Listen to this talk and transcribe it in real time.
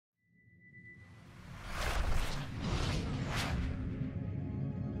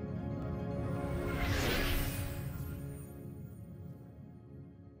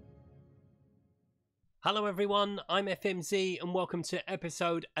Hello everyone, I'm FMZ and welcome to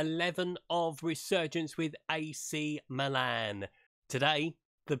episode 11 of Resurgence with AC Milan. Today,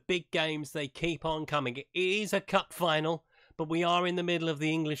 the big games, they keep on coming. It is a cup final, but we are in the middle of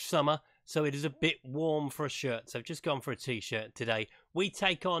the English summer, so it is a bit warm for a shirt. So I've just gone for a t-shirt today. We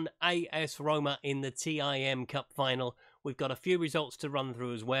take on AS Roma in the TIM Cup final. We've got a few results to run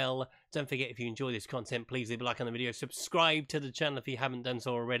through as well. Don't forget, if you enjoy this content, please leave a like on the video. Subscribe to the channel if you haven't done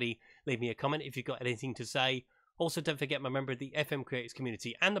so already. Leave me a comment if you've got anything to say. Also, don't forget, I'm a member of the FM Creators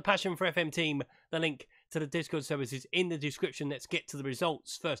community and the Passion for FM team. The link to the Discord service is in the description. Let's get to the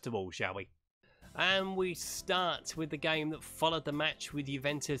results first of all, shall we? And we start with the game that followed the match with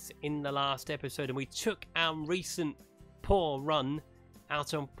Juventus in the last episode. And we took our recent poor run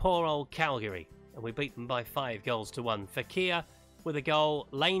out on poor old Calgary. And we beat them by 5-1. Fekir with a goal,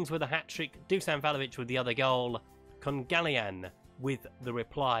 Lanes with a hat-trick, Dusan Vlahovic with the other goal, Kongalian with the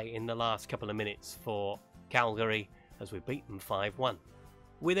reply in the last couple of minutes for Calgary as we beat them 5-1.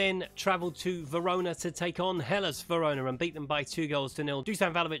 We then travelled to Verona to take on Hellas Verona and beat them by 2-0.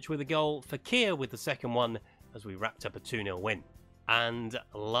 Dusan Vlahovic with a goal, Fekir with the second one as we wrapped up a 2-0 win. And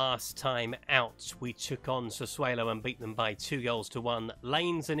last time out, we took on Sassuolo and beat them by 2-1.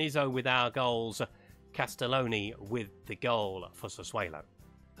 Lanes and Izzo with our goals, Castelloni with the goal for Sassuolo.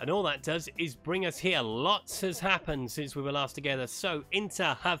 And all that does is bring us here. Lots has happened since we were last together. So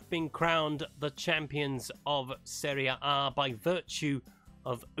Inter have been crowned the champions of Serie A by virtue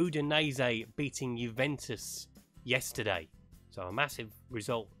of Udinese beating Juventus yesterday. So a massive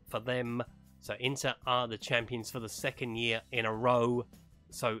result for them. So Inter are the champions for the second year in a row.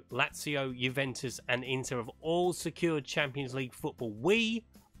 So Lazio, Juventus and Inter have all secured Champions League football. We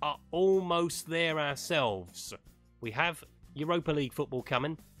are almost there ourselves. We have Europa League football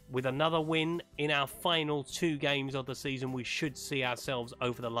coming. With another win in our final 2 games of the season, we should see ourselves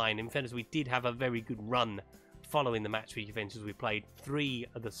over the line. In fairness, we did have a very good run following the match with Juventus. We played 3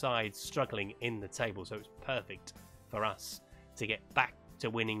 of the sides struggling in the table. So it's perfect for us to get back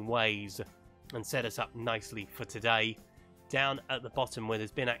to winning ways and set us up nicely for today. Down at the bottom, where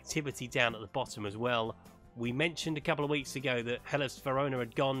there's been activity down at the bottom as well. We mentioned a couple of weeks ago that Hellas Verona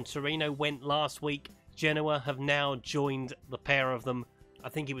had gone. Torino went last week. Genoa have now joined the pair of them. I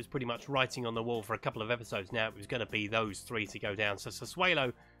think it was pretty much writing on the wall for a couple of episodes now. It was going to be those 3 to go down. So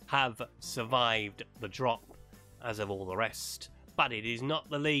Sassuolo have survived the drop, as of all the rest. But it is not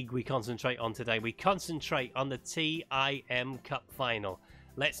the league we concentrate on today. We concentrate on the TIM Cup final.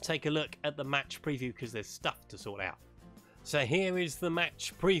 Let's take a look at the match preview because there's stuff to sort out. So here is the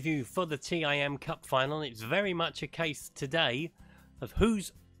match preview for the TIM Cup final. It's very much a case today of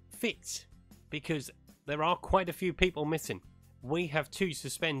who's fit, because there are quite a few people missing. We have 2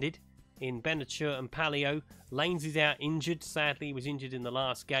 suspended in Benacer and Palio. Lanes is out injured. Sadly, he was injured in the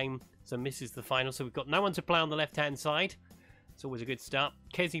last game, so misses the final. So we've got no one to play on the left-hand side. It's always a good start.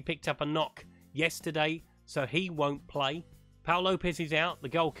 Kessie picked up a knock yesterday, so he won't play. Paul Lopez is out, the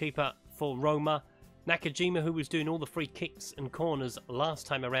goalkeeper for Roma. Nakajima, who was doing all the free kicks and corners last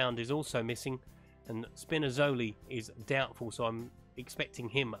time around, is also missing. And Spinazzola is doubtful, so I'm expecting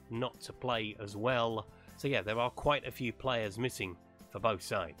him not to play as well. So yeah, there are quite a few players missing for both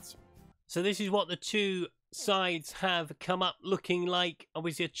sides. So this is what the 2 sides have come up looking like.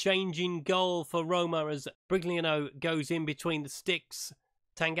 Obviously a changing goal for Roma as Brigliano goes in between the sticks.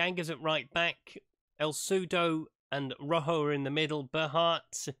 Tanganga's at right back. El Sudo and Rojo are in the middle.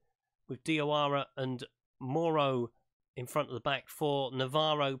 Berhart with Diawara and Moro in front of the back 4.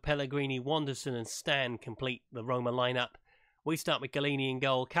 Navarro, Pellegrini, Wanderson and Stan complete the Roma lineup. We start with Galini in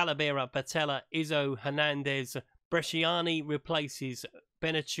goal. Calabera, Batella, Izzo, Hernandez. Bresciani replaces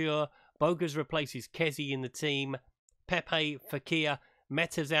Benacer. Bogas replaces Kessie in the team. Pepe, Fekir.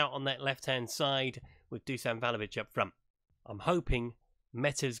 Meta's out on that left-hand side with Dusan Vlahovic up front. I'm hoping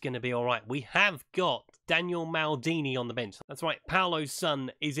Meta's going to be all right. We have got Daniel Maldini on the bench. That's right, Paolo's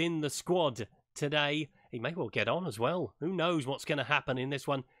son is in the squad today. He may well get on as well. Who knows what's going to happen in this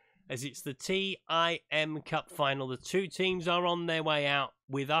one, as it's the TIM Cup final. The 2 teams are on their way out,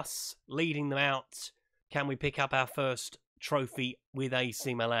 with us leading them out. Can we pick up our first trophy with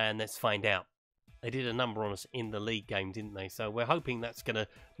AC Milan? Let's find out. They did a number on us in the league game, didn't they? So we're hoping that's going to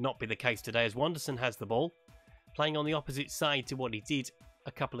not be the case today, as Wanderson has the ball, playing on the opposite side to what he did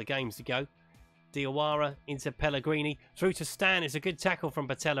a couple of games ago. Diawara into Pellegrini. Through to Stan. It's a good tackle from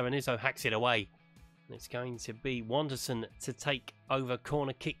Batella and Izzo hacks it away. And it's going to be Wanderson to take over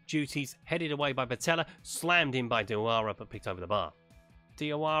corner kick duties. Headed away by Batella. Slammed in by Diawara but picked over the bar.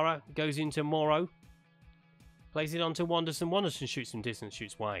 Diawara goes into Moro. Plays it on to Wanderson. Wanderson shoots from distance,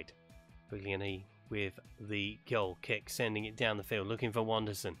 shoots wide. Brigliani with the goal kick, sending it down the field, looking for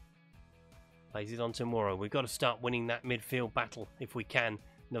Wanderson. Plays it on to Moro. We've got to start winning that midfield battle if we can.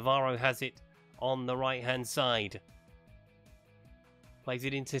 Navarro has it on the right-hand side. Plays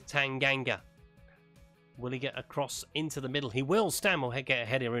it into Tanganga. Will he get across into the middle? He will. Stam will get a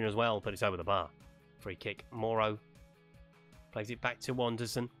header in as well, but it's over the bar. Free kick. Moro plays it back to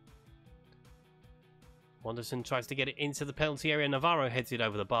Wanderson. Wanderson tries to get it into the penalty area. Navarro heads it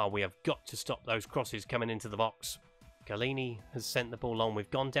over the bar. We have got to stop those crosses coming into the box. Galini has sent the ball on. We've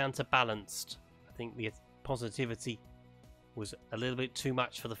gone down to balanced. I think the positivity was a little bit too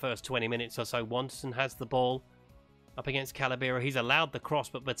much for the first 20 minutes or so. Wanderson has the ball up against Calabira. He's allowed the cross,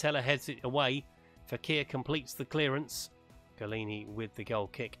 but Batella heads it away. Fakir completes the clearance. Galini with the goal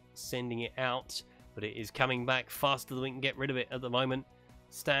kick, sending it out, but it is coming back faster than we can get rid of it at the moment.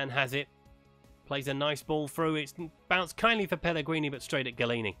 Stan has it. Plays a nice ball through. It's bounced kindly for Pellegrini, but straight at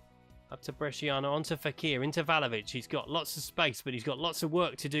Galini. Up to Bresciano, onto Fakir, into Valovic. He's got lots of space, but he's got lots of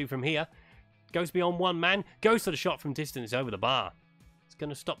work to do from here. Goes beyond one man. Goes for the shot from distance over the bar. It's going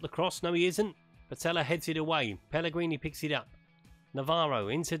to stop the cross. No, he isn't. Patella heads it away. Pellegrini picks it up. Navarro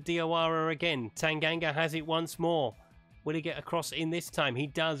into Diawara again. Tanganga has it once more. Will he get across in this time? He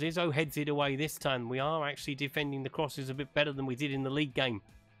does. Izzo heads it away this time. We are actually defending the crosses a bit better than we did in the league game.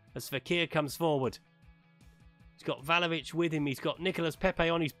 As Fakir comes forward. He's got Valovic with him. He's got Nicolas Pepe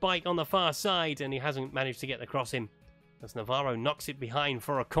on his bike on the far side, and he hasn't managed to get the cross in. As Navarro knocks it behind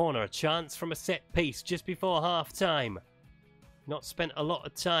for a corner. A chance from a set piece just before half-time. Not spent a lot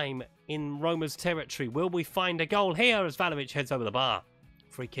of time in Roma's territory. Will we find a goal here as Valovic heads over the bar?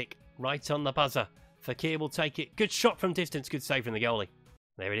 Free kick right on the buzzer. Fakir will take it. Good shot from distance. Good save from the goalie.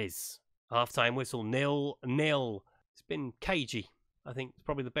 There it is. Half-time whistle. 0-0. It's been cagey. I think it's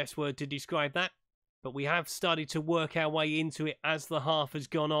probably the best word to describe that. But we have started to work our way into it as the half has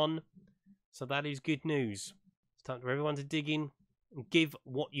gone on. So that is good news. It's time for everyone to dig in and give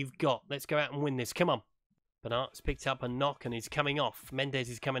what you've got. Let's go out and win this. Come on. Bernard's picked up a knock and is coming off. Mendes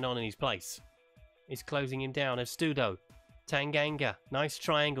is coming on in his place. He's closing him down. Estudo. Tanganga. Nice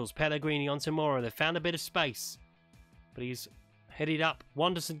triangles. Pellegrini onto Moro. They've found a bit of space. But he's headed up.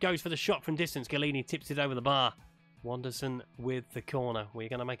 Wanderson goes for the shot from distance. Galini tips it over the bar. Wanderson with the corner. We're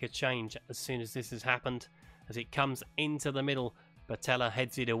going to make a change as soon as this has happened. As it comes into the middle. Batella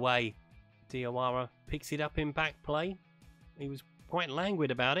heads it away. Diawara picks it up in back play. He was quite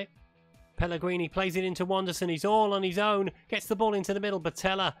languid about it. Pellegrini plays it into Wanderson. He's all on his own. Gets the ball into the middle.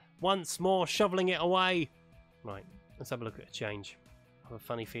 Batella once more shoveling it away. Right, let's have a look at a change. I have a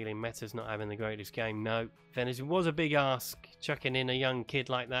funny feeling Meta's not having the greatest game. No, Venice was a big ask, chucking in a young kid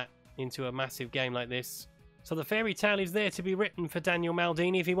like that into a massive game like this. So the fairy tale is there to be written for Daniel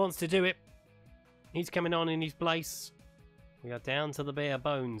Maldini if he wants to do it. He's coming on in his place. We are down to the bare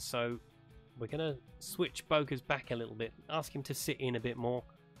bones, so we're going to switch Boca's back a little bit. Ask him to sit in a bit more.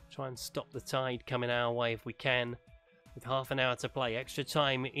 Try and stop the tide coming our way if we can. With half an hour to play. Extra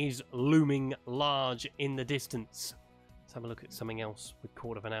time is looming large in the distance. Let's have a look at something else with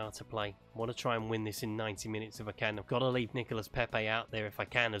quarter of an hour to play. I want to try and win this in 90 minutes if I can. I've got to leave Nicolas Pepe out there if I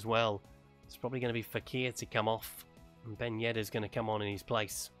can as well. It's probably going to be Fakir to come off. And Ben Yedder's going to come on in his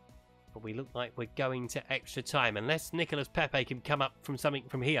place. But we look like we're going to extra time. Unless Nicolas Pepe can come up from something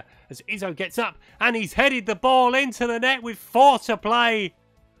from here. As Izzo gets up. And he's headed the ball into the net with 4 to play.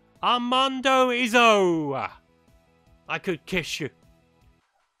 Armando Izzo. I could kiss you.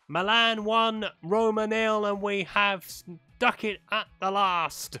 Milan 1, Roma 0. And we have stuck it at the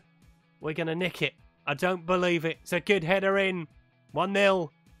last. We're going to nick it. I don't believe it. It's a good header in. 1-0.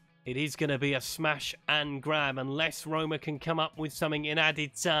 It is going to be a smash and grab unless Roma can come up with something in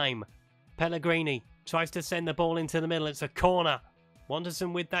added time. Pellegrini tries to send the ball into the middle. It's a corner.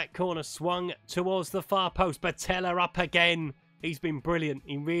 Wanderson with that corner swung towards the far post. Batella up again. He's been brilliant.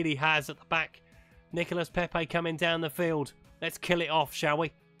 He really has at the back. Nicolas Pepe coming down the field. Let's kill it off, shall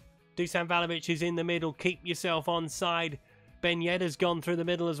we? Dusan Valovic is in the middle. Keep yourself on side. Ben Yedder's gone through the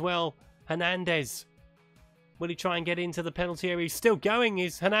middle as well. Hernandez. Will he try and get into the penalty area? He's still going.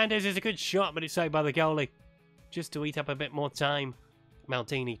 Hernandez is a good shot, but it's saved by the goalie. Just to eat up a bit more time.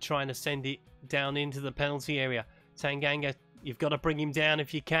 Maldini trying to send it down into the penalty area. Tanganga, you've got to bring him down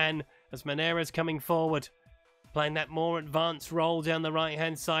if you can. As Manera's coming forward. Playing that more advanced role down the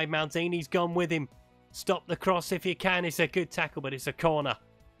right-hand side. Maldini's gone with him. Stop the cross if you can. It's a good tackle, but it's a corner.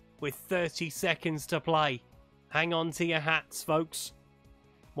 With 30 seconds to play. Hang on to your hats, folks.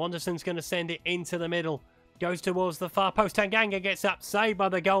 Wanderson's going to send it into the middle. Goes towards the far post. Tanganga gets up. Saved by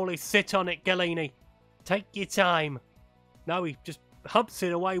the goalie. Sit on it, Galini. Take your time. No, he just humps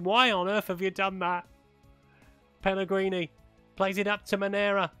it away. Why on earth have you done that? Pellegrini plays it up to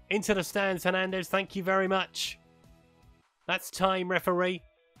Manera. Into the stands. Hernandez, thank you very much. That's time, referee.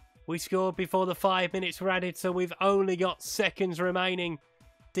 We scored before the 5 minutes were added, so we've only got seconds remaining.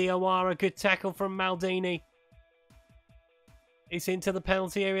 Diawara, good tackle from Maldini. It's into the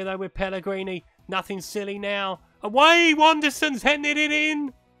penalty area though with Pellegrini. Nothing silly now. Away! Wanderson's headed it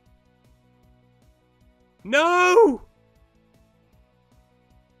in! No!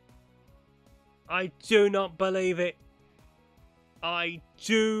 I do not believe it. I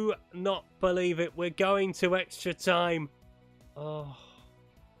do not believe it. We're going to extra time. Oh,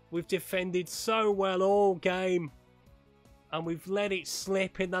 we've defended so well all game. And we've let it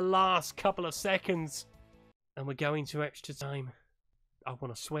slip in the last couple of seconds. And we're going to extra time. I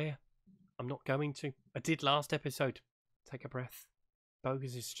want to swear. I'm not going to. I did last episode. Take a breath.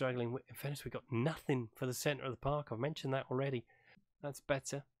 Bogus is struggling. In fairness, we've got nothing for the centre of the park. I've mentioned that already. That's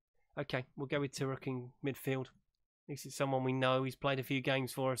better. Okay, we'll go with Turok in midfield. At least it's someone we know. He's played a few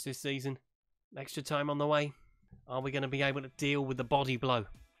games for us this season. Extra time on the way. Are we going to be able to deal with the body blow?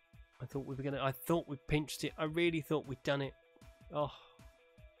 I thought we pinched it. I really thought we'd done it. Oh,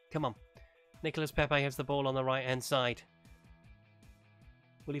 come on. Nicolas Pepe has the ball on the right-hand side.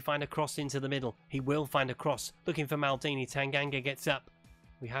 Will he find a cross into the middle? He will find a cross. Looking for Maldini. Tanganga gets up.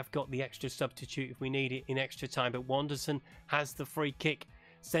 We have got the extra substitute if we need it in extra time. But Wanderson has the free kick.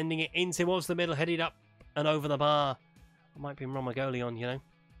 Sending it in towards the middle. Headed up and over the bar. It might be Roma on, you know.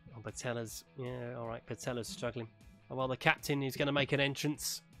 Oh, Patella's... Yeah, alright. Patella's struggling. Oh, well, the captain is going to make an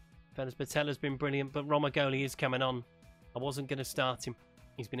entrance. Patella's been brilliant. But Roma is coming on. I wasn't going to start him.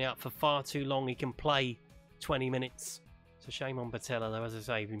 He's been out for far too long. He can play 20 minutes. It's a shame on Patella, though, as I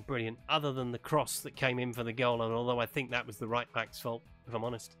say, he's been brilliant. Other than the cross that came in for the goal, and although I think that was the right back's fault, if I'm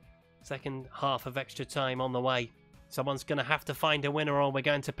honest. Second half of extra time on the way. Someone's going to have to find a winner or we're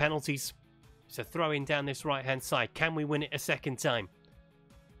going to penalties. So throwing down this right-hand side. Can we win it a second time?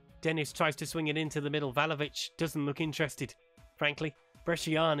 Dennis tries to swing it into the middle. Valovic doesn't look interested, frankly.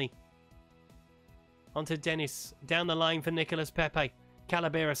 Bresciani. Onto Dennis. Down the line for Nicolas Pepe.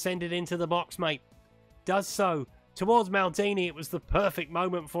 Calabera, send it into the box, mate. Does so. Towards Maldini, it was the perfect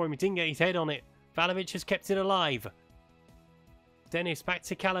moment for him. He didn't get his head on it. Valovic has kept it alive. Dennis back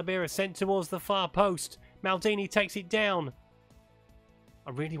to Calabera, sent towards the far post. Maldini takes it down. I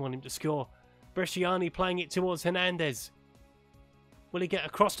really want him to score. Bresciani playing it towards Hernandez. Will he get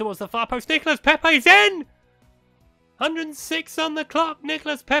across towards the far post? Nicolas Pepe's in! 106 on the clock.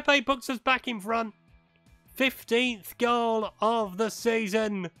 Nicolas Pepe books us back in front. 15th goal of the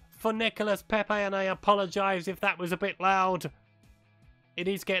season for Nicolas Pepe, and I apologise if that was a bit loud. It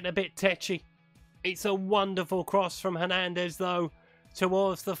is getting a bit tetchy. It's a wonderful cross from Hernandez, though,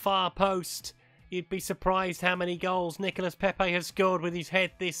 towards the far post. You'd be surprised how many goals Nicolas Pepe has scored with his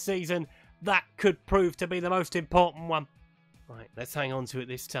head this season. That could prove to be the most important one. Right, let's hang on to it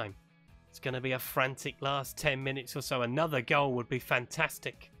this time. It's going to be a frantic last 10 minutes or so. Another goal would be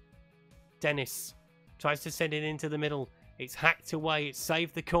fantastic. Dennis tries to send it into the middle. It's hacked away. It's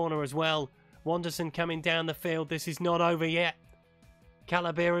saved the corner as well. Wanderson coming down the field. This is not over yet.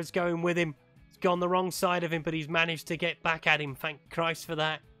 Calabera's going with him. It's gone the wrong side of him, but he's managed to get back at him. Thank Christ for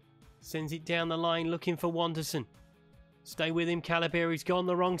that. Sends it down the line looking for Wanderson. Stay with him, Calabera. He's gone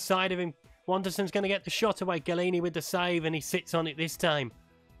the wrong side of him. Wanderson's going to get the shot away. Galini with the save, and he sits on it this time.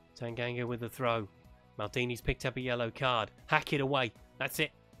 Tanganga with the throw. Maldini's picked up a yellow card. Hack it away. That's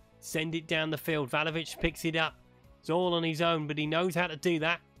it. Send it down the field. Valovic picks it up. It's all on his own, but he knows how to do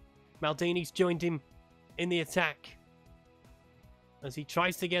that. Maldini's joined him in the attack. As he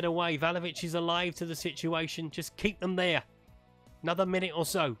tries to get away, Valovic is alive to the situation. Just keep them there. Another minute or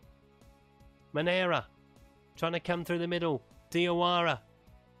so. Manera trying to come through the middle. Diawara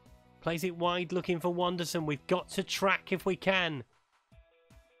plays it wide looking for Wanderson. We've got to track if we can.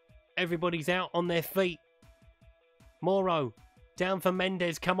 Everybody's out on their feet. Moro down for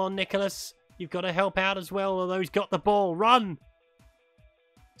Mendes. Come on, Nicholas. You've got to help out as well, although he's got the ball. Run!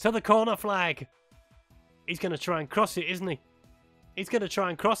 To the corner flag. He's going to try and cross it, isn't he? He's going to try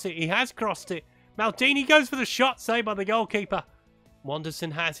and cross it. He has crossed it. Maldini goes for the shot, saved by the goalkeeper.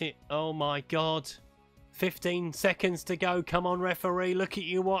 Wanderson has it. Oh my God. 15 seconds to go. Come on, referee. Look at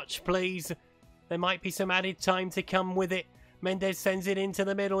you watch, please. There might be some added time to come with it. Mendes sends it into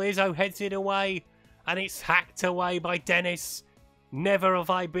the middle. Izzo heads it away. And it's hacked away by Dennis. Never have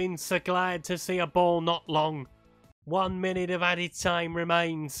I been so glad to see a ball not long. 1 minute of added time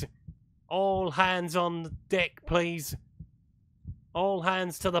remains. All hands on deck, please. All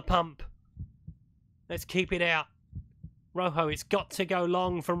hands to the pump. Let's keep it out. Rojo, it's got to go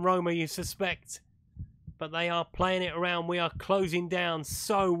long from Roma, you suspect. But they are playing it around. We are closing down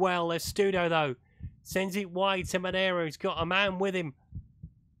so well. Estudo, though, sends it wide to Manera. He's got a man with him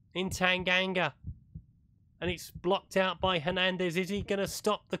in Tanganga. And it's blocked out by Hernandez. Is he going to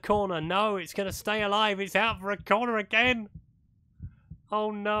stop the corner? No, it's going to stay alive. It's out for a corner again.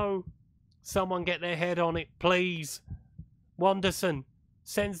 Oh, no. Someone get their head on it, please. Wanderson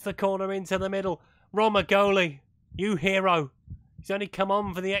sends the corner into the middle. Roma goalie, you hero. He's only come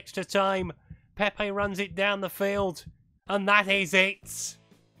on for the extra time. Pepe runs it down the field. And that is it.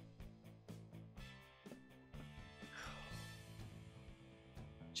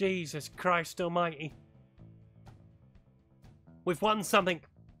 Jesus Christ almighty. We've won something.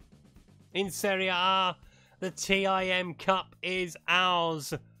 In Serie A, the TIM Cup is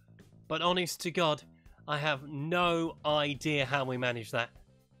ours. But honest to God, I have no idea how we managed that.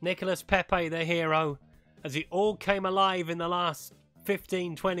 Nicolas Pepe, the hero, as it all came alive in the last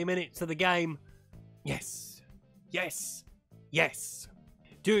 15-20 minutes of the game. Yes, yes, yes.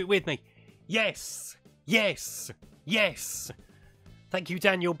 Do it with me. Yes, yes, yes. Thank you,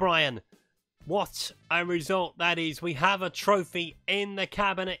 Daniel Bryan. What a result that is. We have a trophy in the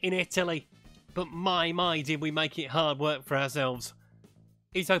cabinet in Italy. But my, did we make it hard work for ourselves.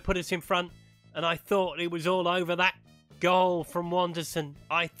 Izzo put us in front, and I thought it was all over. That goal from Wanderson,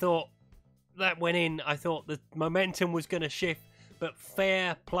 I thought that went in. I thought the momentum was going to shift, but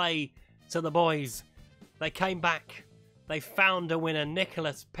fair play to the boys. They came back. They found a winner,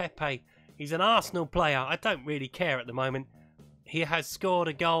 Nicolas Pepe. He's an Arsenal player. I don't really care at the moment. He has scored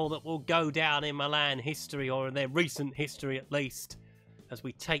a goal that will go down in Milan history, or in their recent history at least, as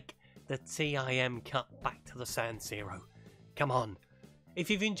we take the TIM Cup back to the San Siro. Come on. If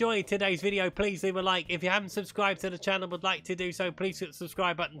you've enjoyed today's video, please leave a like. If you haven't subscribed to the channel and would like to do so, please hit the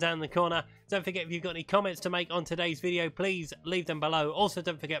subscribe button down in the corner. Don't forget, if you've got any comments to make on today's video, please leave them below. Also,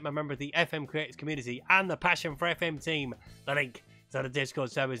 don't forget, I'm a member of the FM Creators community and the Passion for FM team. The link to the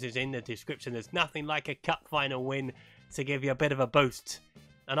Discord servers is in the description. There's nothing like a cup final win to give you a bit of a boost.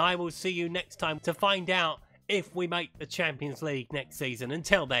 And I will see you next time to find out if we make the Champions League next season.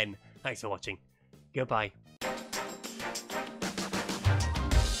 Until then, thanks for watching. Goodbye.